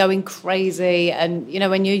 like going crazy. And, you know,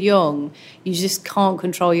 when you're young, you just can't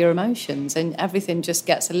control your emotions and everything just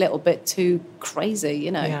gets a little bit too crazy,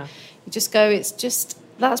 you know. Yeah. You just go, it's just,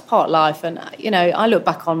 that's part of life. And, you know, I look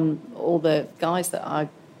back on all the guys that I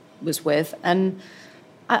was with and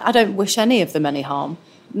I don't wish any of them any harm.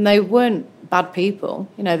 And they weren't bad people.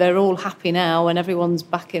 You know, they're all happy now and everyone's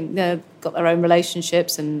back in, you know, got their own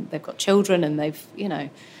relationships and they've got children and they've, you know,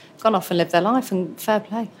 gone off and lived their life and fair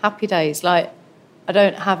play, happy days. Like, I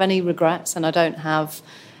don't have any regrets and I don't have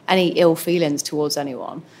any ill feelings towards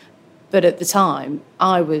anyone. But at the time,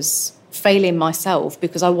 I was failing myself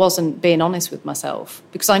because I wasn't being honest with myself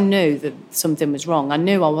because I knew that something was wrong. I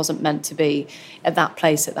knew I wasn't meant to be at that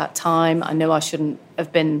place at that time. I knew I shouldn't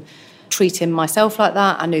have been treating myself like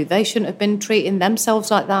that. I knew they shouldn't have been treating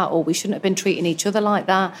themselves like that, or we shouldn't have been treating each other like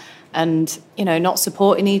that, and, you know, not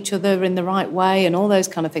supporting each other in the right way and all those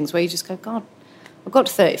kind of things where you just go, God, I've got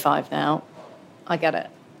to 35 now, I get it.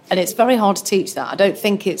 And it's very hard to teach that. I don't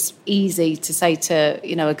think it's easy to say to,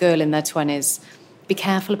 you know, a girl in their 20s, be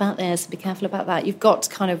careful about this, be careful about that. You've got to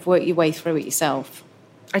kind of work your way through it yourself.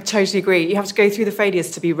 I totally agree. You have to go through the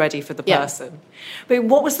failures to be ready for the person. But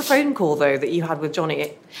what was the phone call, though, that you had with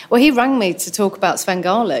Johnny? Well, he rang me to talk about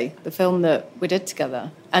Svengali, the film that we did together.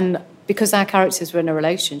 And because our characters were in a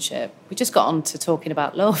relationship, we just got on to talking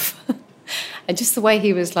about love. And just the way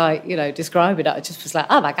he was, like, you know, describing it, I just was like,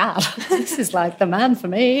 oh, my God, this is, like, the man for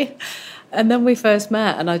me. And then we first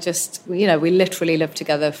met, and I just, you know, we literally lived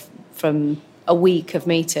together from a week of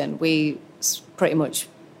meeting. We pretty much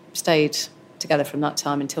stayed together from that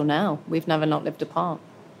time until now. We've never not lived apart.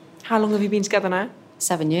 How long have you been together now?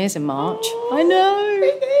 7 years in March. I know.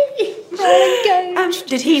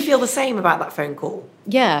 Did he feel the same about that phone call?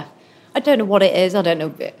 Yeah. I don't know what it is. I don't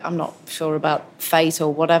know. I'm not sure about fate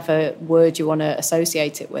or whatever word you want to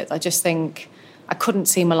associate it with. I just think I couldn't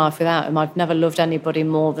see my life without him. I've never loved anybody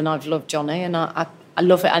more than I've loved Johnny, and I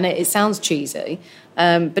love it. And it sounds cheesy,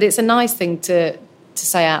 but it's a nice thing to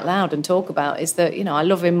say out loud and talk about, is that, you know, I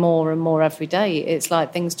love him more and more every day. It's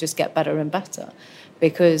like things just get better and better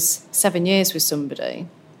because 7 years with somebody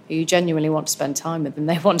who you genuinely want to spend time with and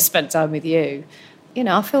they want to spend time with you, you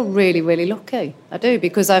know, I feel really, really lucky. I do,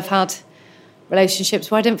 because I've had relationships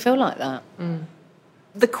where I didn't feel like that. Mm.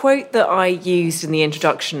 The quote that I used in the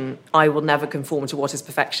introduction, I will never conform to what is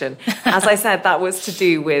perfection, as I said, that was to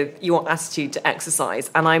do with your attitude to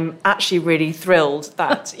exercise. And I'm actually really thrilled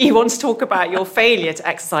that you want to talk about your failure to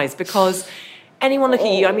exercise, because anyone look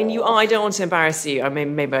at you, I mean, you are, I don't want to embarrass you, I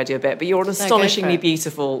mean, maybe I do a bit, but you're an astonishingly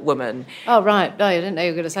beautiful woman. Oh, right. No, I didn't know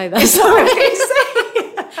you were going to say that. Sorry.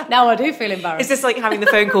 Now I do feel embarrassed. It's just like having the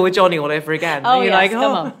phone call with Johnny all over again. Oh, you're yes, like,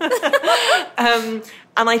 come on.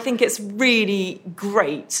 And I think it's really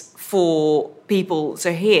great for people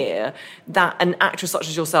to hear that an actress such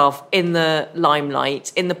as yourself in the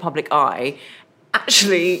limelight, in the public eye,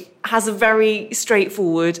 actually has a very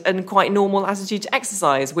straightforward and quite normal attitude to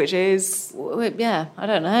exercise, which is... Yeah, I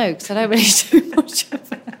don't know, because I don't really do much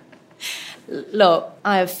of it. Look,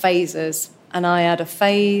 I have phases, and I had a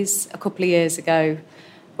phase a couple of years ago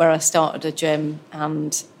where I started a gym,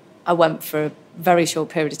 and I went for a very short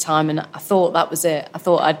period of time, and I thought that was it. I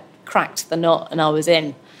thought I'd cracked the nut and I was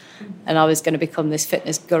in, and I was going to become this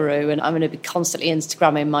fitness guru, and I'm going to be constantly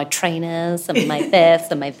Instagramming my trainers and my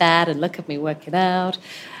this and my that, and look at me working out.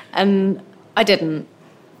 And I didn't,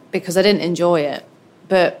 because I didn't enjoy it.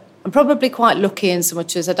 But I'm probably quite lucky in so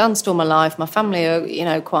much as I danced all my life. My family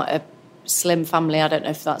are, quite a slim family. I don't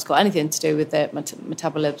know if that's got anything to do with it,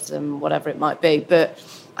 metabolism, whatever it might be. But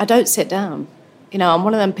I don't sit down. I'm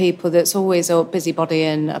one of them people that's always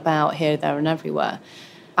busybodying about here, there and everywhere.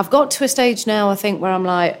 I've got to a stage now, I think, where I'm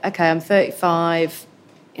like, okay, I'm 35.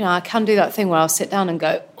 I can do that thing where I'll sit down and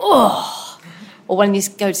go, oh. Or when you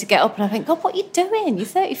go to get up and I think, God, what are you doing? You're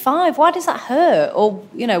 35. Why does that hurt? Or,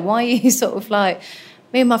 why are you sort of like...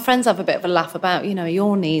 Me and my friends have a bit of a laugh about,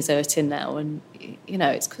 your knees hurting now. And,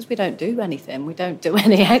 it's because we don't do anything. We don't do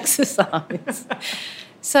any exercise.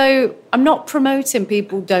 So I'm not promoting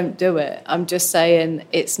people don't do it. I'm just saying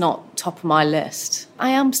it's not top of my list. I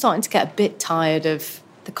am starting to get a bit tired of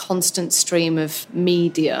the constant stream of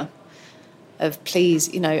media, of please,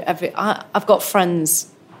 I've got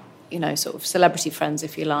friends, sort of celebrity friends,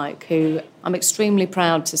 if you like, who I'm extremely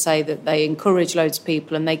proud to say that they encourage loads of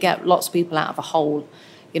people and they get lots of people out of a hole.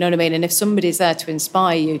 You know what I mean? And if somebody's there to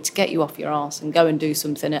inspire you, to get you off your arse and go and do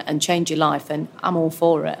something and change your life, then I'm all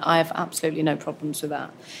for it. I have absolutely no problems with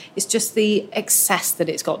that. It's just the excess that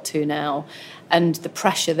it's got to now, and the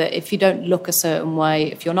pressure that if you don't look a certain way,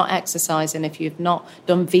 if you're not exercising, if you've not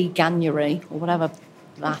done veganuary or whatever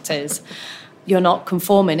that is, you're not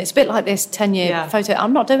conforming. It's a bit like this 10-year photo.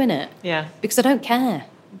 I'm not doing it because I don't care,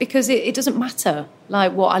 because it doesn't matter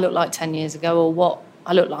like what I looked like 10 years ago or what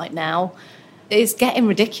I look like now. It's getting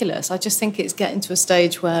ridiculous. I just think it's getting to a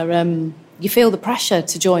stage where you feel the pressure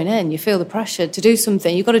to join in. You feel the pressure to do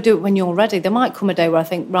something. You've got to do it when you're ready. There might come a day where I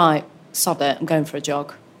think, right, sod it, I'm going for a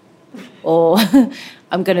jog. Or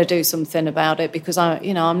I'm going to do something about it because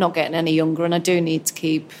I'm not getting any younger and I do need to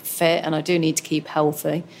keep fit and I do need to keep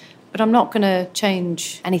healthy. But I'm not going to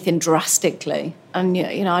change anything drastically. And,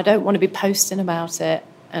 I don't want to be posting about it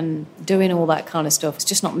and doing all that kind of stuff. It's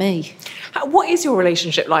just not me. What is your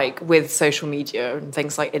relationship like with social media and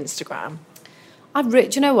things like Instagram? Do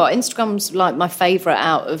you know what? Instagram's like my favourite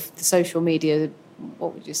out of the social media,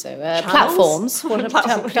 what would you say? Platforms.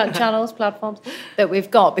 Channels, platforms that we've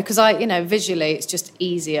got. Because visually it's just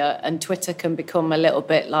easier, and Twitter can become a little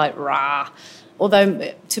bit like rah.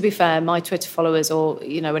 Although, to be fair, my Twitter followers or,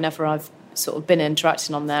 whenever I've sort of been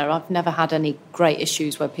interacting on there, I've never had any great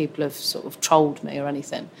issues where people have sort of trolled me or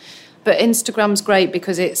anything. But Instagram's great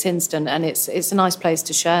because it's instant and it's a nice place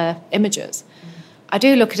to share images. I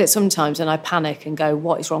do look at it sometimes and I panic and go,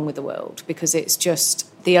 what is wrong with the world? Because it's just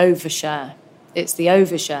the overshare. It's the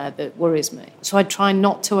overshare that worries me. So I try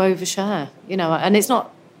not to overshare, and it's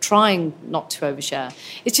not trying not to overshare.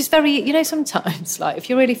 It's just very, sometimes, like if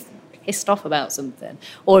you're really pissed off about something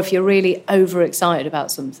or if you're really overexcited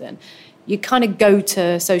about something, you kind of go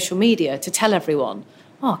to social media to tell everyone,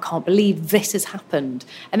 oh, I can't believe this has happened.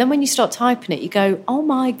 And then when you start typing it, you go, oh,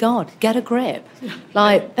 my God, get a grip.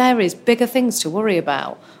 Like, there is bigger things to worry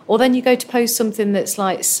about. Or then you go to post something that's,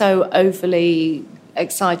 like, so overly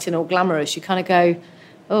exciting or glamorous, you kind of go,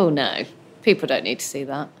 oh, no, people don't need to see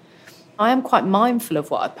that. I am quite mindful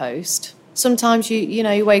of what I post. Sometimes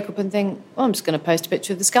you wake up and think, oh, I'm just going to post a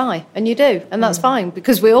picture of the sky. And you do. And that's fine,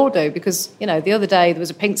 because we all do. Because, the other day there was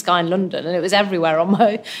a pink sky in London and it was everywhere on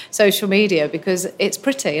my social media because it's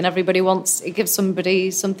pretty and it gives somebody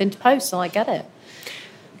something to post, so I get it.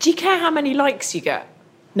 Do you care how many likes you get?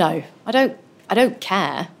 No, I don't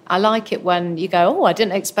care. I like it when you go, oh, I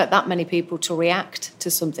didn't expect that many people to react to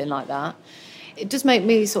something like that. It does make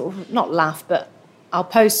me sort of not laugh, but I'll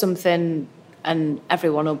post something and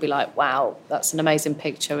everyone will be like, wow, that's an amazing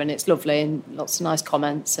picture and it's lovely and lots of nice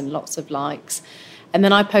comments and lots of likes. And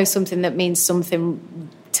then I post something that means something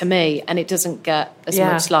to me and it doesn't get as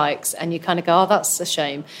much likes and you kind of go, oh, that's a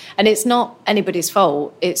shame. And it's not anybody's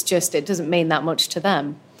fault. It's just it doesn't mean that much to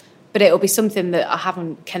them. But it'll be something that I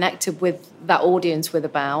haven't connected with that audience with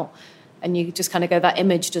about, and you just kind of go, that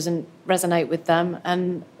image doesn't resonate with them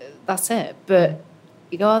and that's it. But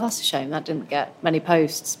you go, oh, that's a shame, that didn't get many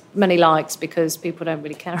posts, many likes, because people don't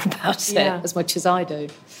really care about it as much as I do.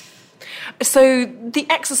 So the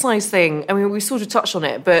exercise thing, I mean, we sort of touched on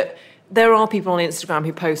it, but there are people on Instagram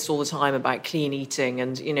who post all the time about clean eating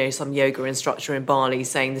and, you know, some yoga instructor in Bali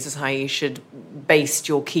saying this is how you should baste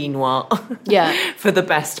your quinoa for the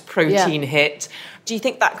best protein hit. Do you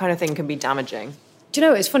think that kind of thing can be damaging? Do you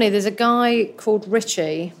know, it's funny, there's a guy called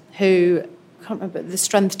Richie who, I can't remember, the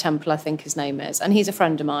Strength Temple, I think his name is, and he's a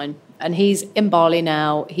friend of mine, and he's in Bali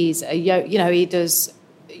now. He's he does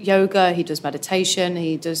yoga, he does meditation,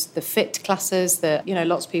 he does the fit classes that, you know,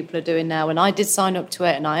 lots of people are doing now, and I did sign up to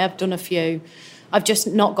it, and I have done a few. I've just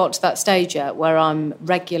not got to that stage yet where I'm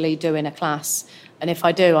regularly doing a class, and if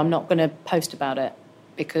I do, I'm not going to post about it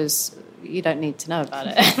because you don't need to know about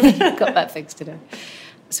it. You've got better things to do.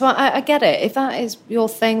 So I get it. If that is your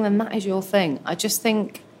thing, then that is your thing. I just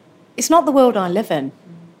think it's not the world I live in.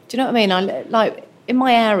 Do you know what I mean? Like in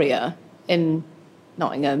my area in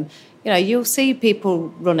Nottingham, you know, you'll see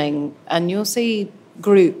people running and you'll see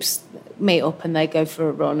groups meet up and they go for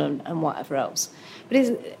a run and whatever else. But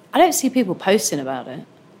I don't see people posting about it.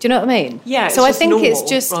 Do you know what I mean? Yeah, so I think it's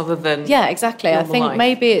just rather than yeah, exactly. I think life.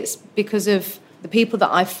 Maybe it's because of the people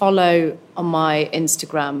that I follow on my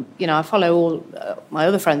Instagram. You know, I follow all my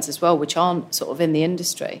other friends as well, which aren't sort of in the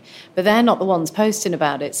industry, but they're not the ones posting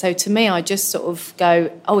about it. So to me, I just sort of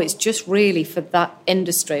go, oh, it's just really for that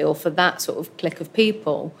industry or for that sort of clique of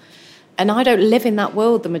people. And I don't live in that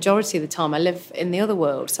world the majority of the time. I live in the other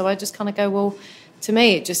world. So I just kind of go, well, to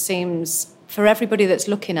me, it just seems for everybody that's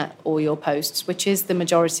looking at all your posts, which is the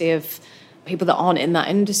majority of people that aren't in that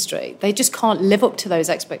industry, they just can't live up to those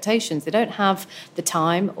expectations. They don't have the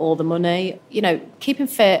time or the money. You know, keeping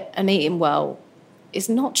fit and eating well is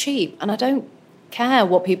not cheap. And I don't care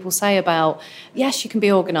what people say about, yes, you can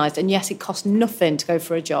be organised, and yes, it costs nothing to go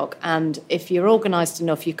for a jog. And if you're organised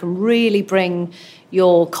enough, you can really bring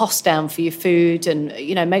your costs down for your food and,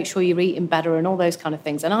 you know, make sure you're eating better and all those kind of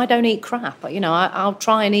things. And I don't eat crap. You know, I'll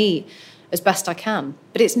try and eat as best I can.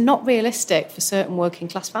 But it's not realistic for certain working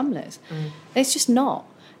class families. It's just not.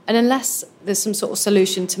 And unless there's some sort of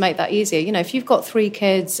solution to make that easier, you know, if you've got 3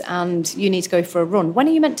 kids and you need to go for a run, when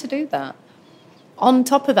are you meant to do that? On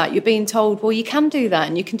top of that, you're being told, well, you can do that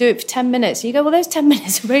and you can do it for 10 minutes. And you go, well, those 10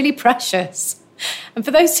 minutes are really precious. And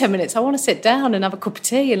for those 10 minutes, I want to sit down and have a cup of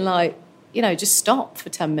tea and, like, you know, just stop for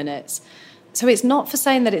 10 minutes. So it's not for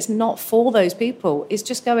saying that it's not for those people. It's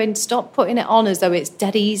just going, stop putting it on as though it's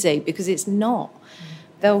dead easy, because it's not.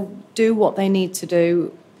 They'll do what they need to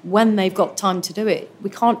do when they've got time to do it. We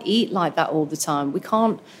can't eat like that all the time. We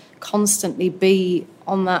can't constantly be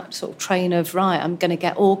on that sort of train of, right, I'm going to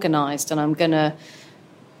get organised and I'm going to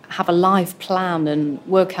have a life plan and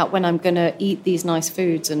work out when I'm going to eat these nice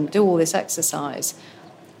foods and do all this exercise.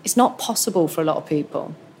 It's not possible for a lot of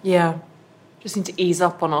people. Yeah. Just need to ease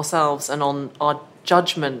up on ourselves and on our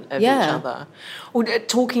judgment of each other. Well,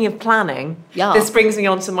 talking of planning, this brings me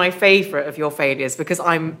on to my favourite of your failures, because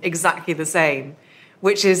I'm exactly the same,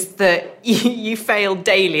 which is that you fail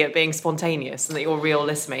daily at being spontaneous and that you're a real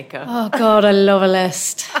list maker. Oh, God, I love a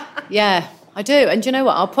list. Yeah, I do. And do you know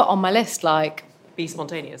what? I'll put on my list, like... Be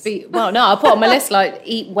spontaneous. I'll put on my list, like,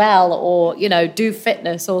 eat well or, you know, do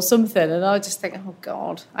fitness or something. And I just think, oh,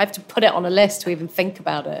 God, I have to put it on a list to even think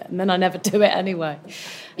about it. And then I never do it anyway.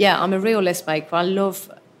 Yeah, I'm a real list maker. I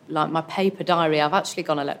love, like, my paper diary. I've actually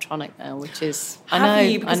gone electronic now, which is... Have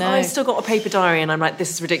you? Because I've still got a paper diary and I'm like,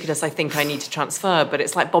 this is ridiculous. I think I need to transfer. But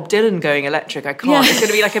it's like Bob Dylan going electric. I can't. Yeah. It's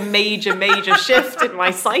going to be like a major shift in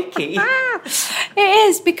my psyche. It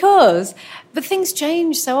is, because... But things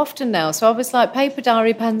change so often now. So I was like, paper,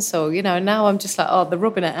 diary, pencil, you know, and now I'm just like, oh, they're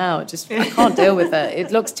rubbing it out. Just, I can't deal with it.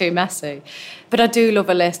 It looks too messy. But I do love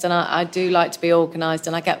a list, and I do like to be organised,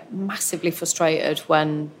 and I get massively frustrated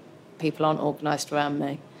when people aren't organised around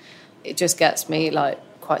me. It just gets me, like,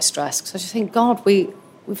 quite stressed. Because I just think, God, we've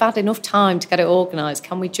had enough time to get it organised.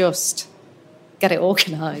 Can we just get it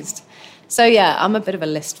organised? So, yeah, I'm a bit of a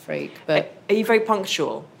list freak. But are you very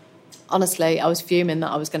punctual? Honestly, I was fuming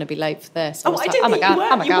that I was going to be late for this. I didn't think you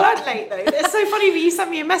weren't. You weren't late, though. It's so funny that you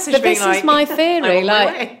sent me a message but being this like... is my theory.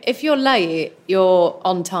 Like, if you're late, you're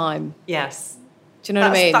on time. Yes. Do you know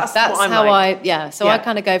what I mean? That's what I'm how like. I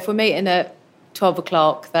kind of go, if we're meeting at 12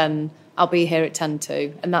 o'clock, then I'll be here at 10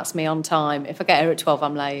 to, and that's me on time. If I get here at 12,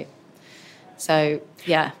 I'm late. So,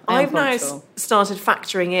 yeah, I've now started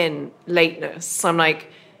factoring in lateness. So I'm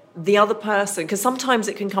like... the other person, because sometimes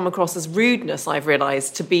it can come across as rudeness, I've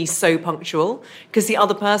realised, to be so punctual, because the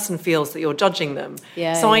other person feels that you're judging them.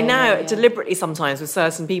 So I now deliberately sometimes with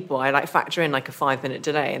certain people, I like factor in like a 5-minute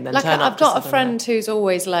delay and then like turn up. I've got a friend who's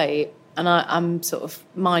always late, and I'm sort of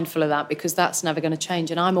mindful of that, because that's never going to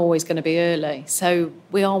change, and I'm always going to be early. So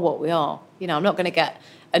we are what we are. You know, I'm not going to get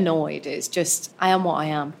annoyed. It's just, I am what I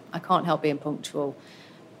am. I can't help being punctual.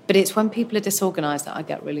 But it's when people are disorganised that I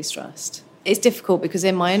get really stressed. It's difficult because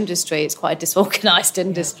in my industry, it's quite a disorganised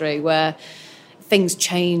industry where things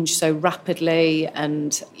change so rapidly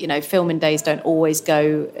and, you know, filming days don't always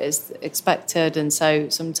go as expected, and so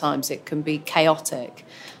sometimes it can be chaotic.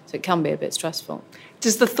 So it can be a bit stressful.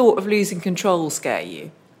 Does the thought of losing control scare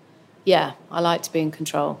you? Yeah, I like to be in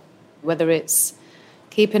control, whether it's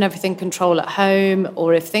keeping everything control at home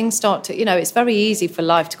or if things start to, you know, it's very easy for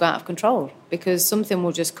life to go out of control because something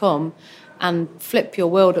will just come and flip your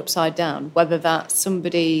world upside down, whether that's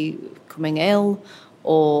somebody becoming ill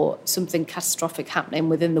or something catastrophic happening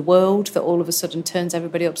within the world that all of a sudden turns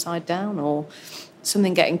everybody upside down, or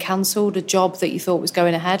something getting cancelled, a job that you thought was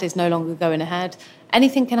going ahead is no longer going ahead.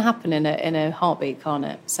 Anything can happen in a heartbeat, can't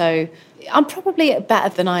it? So I'm probably better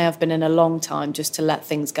than I have been in a long time just to let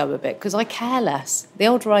things go a bit because I care less. The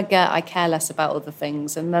older I get, I care less about other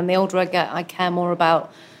things. And then the older I get, I care more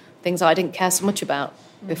about things that I didn't care so much about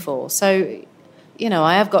before. So, you know,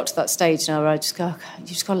 I have got to that stage now where I just go, okay, you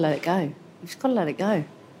just got to let it go. You've just got to let it go.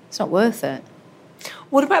 It's not worth it.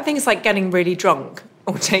 What about things like getting really drunk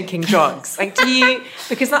or taking drugs? Like, do you...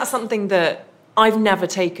 Because that's something that I've never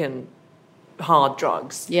taken hard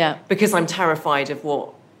drugs. Yeah. Because I'm terrified of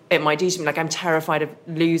what it might do to me. Like, I'm terrified of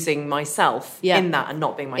losing myself in that and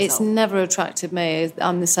not being myself. It's never attracted me.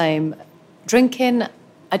 I'm the same. Drinking,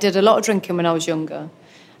 I did a lot of drinking when I was younger,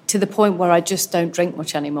 to the point where I just don't drink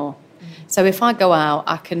much anymore. So if I go out,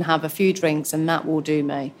 I can have a few drinks and that will do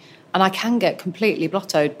me. And I can get completely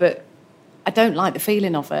blottoed, but I don't like the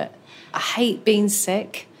feeling of it. I hate being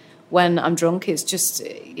sick when I'm drunk. It's just,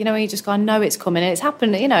 you know, you just go, I know it's coming. It's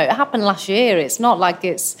happened, you know, it happened last year. It's not like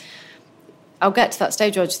it's... I'll get to that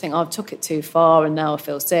stage where I just think, oh, I've took it too far and now I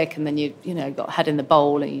feel sick, and then you know, got head in the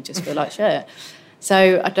bowl and you just feel like shit.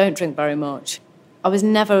 So I don't drink very much. I was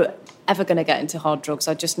never, ever going to get into hard drugs.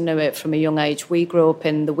 I just knew it from a young age. We grew up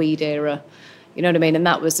in the weed era, you know what I mean? And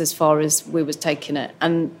that was as far as we was taking it.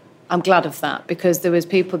 And I'm glad of that because there was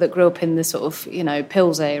people that grew up in the sort of, you know,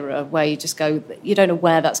 pills era where you just go, you don't know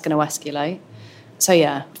where that's going to escalate. So,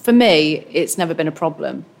 yeah, for me, it's never been a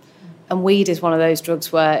problem. And weed is one of those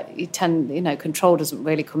drugs where you tend, you know, control doesn't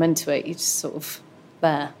really come into it. You just sort of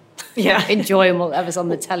there. Yeah. Enjoying whatever's on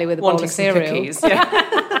the telly with a bowl of cereal. Cookies,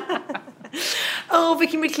 yeah. Oh,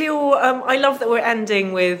 Vicky McClure, I love that we're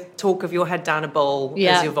ending with talk of your head down a bowl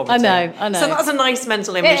as you're vomiting. I know. So that's a nice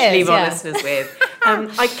mental image to leave our listeners with.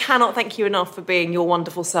 I cannot thank you enough for being your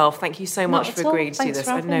wonderful self. Thank you so much for agreeing to do this.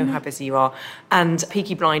 I know how busy you are. And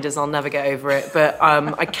Peaky Blinders, I'll never get over it. But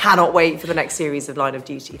I cannot wait for the next series of Line of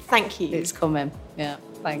Duty. Thank you. It's coming. Yeah,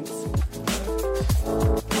 thanks.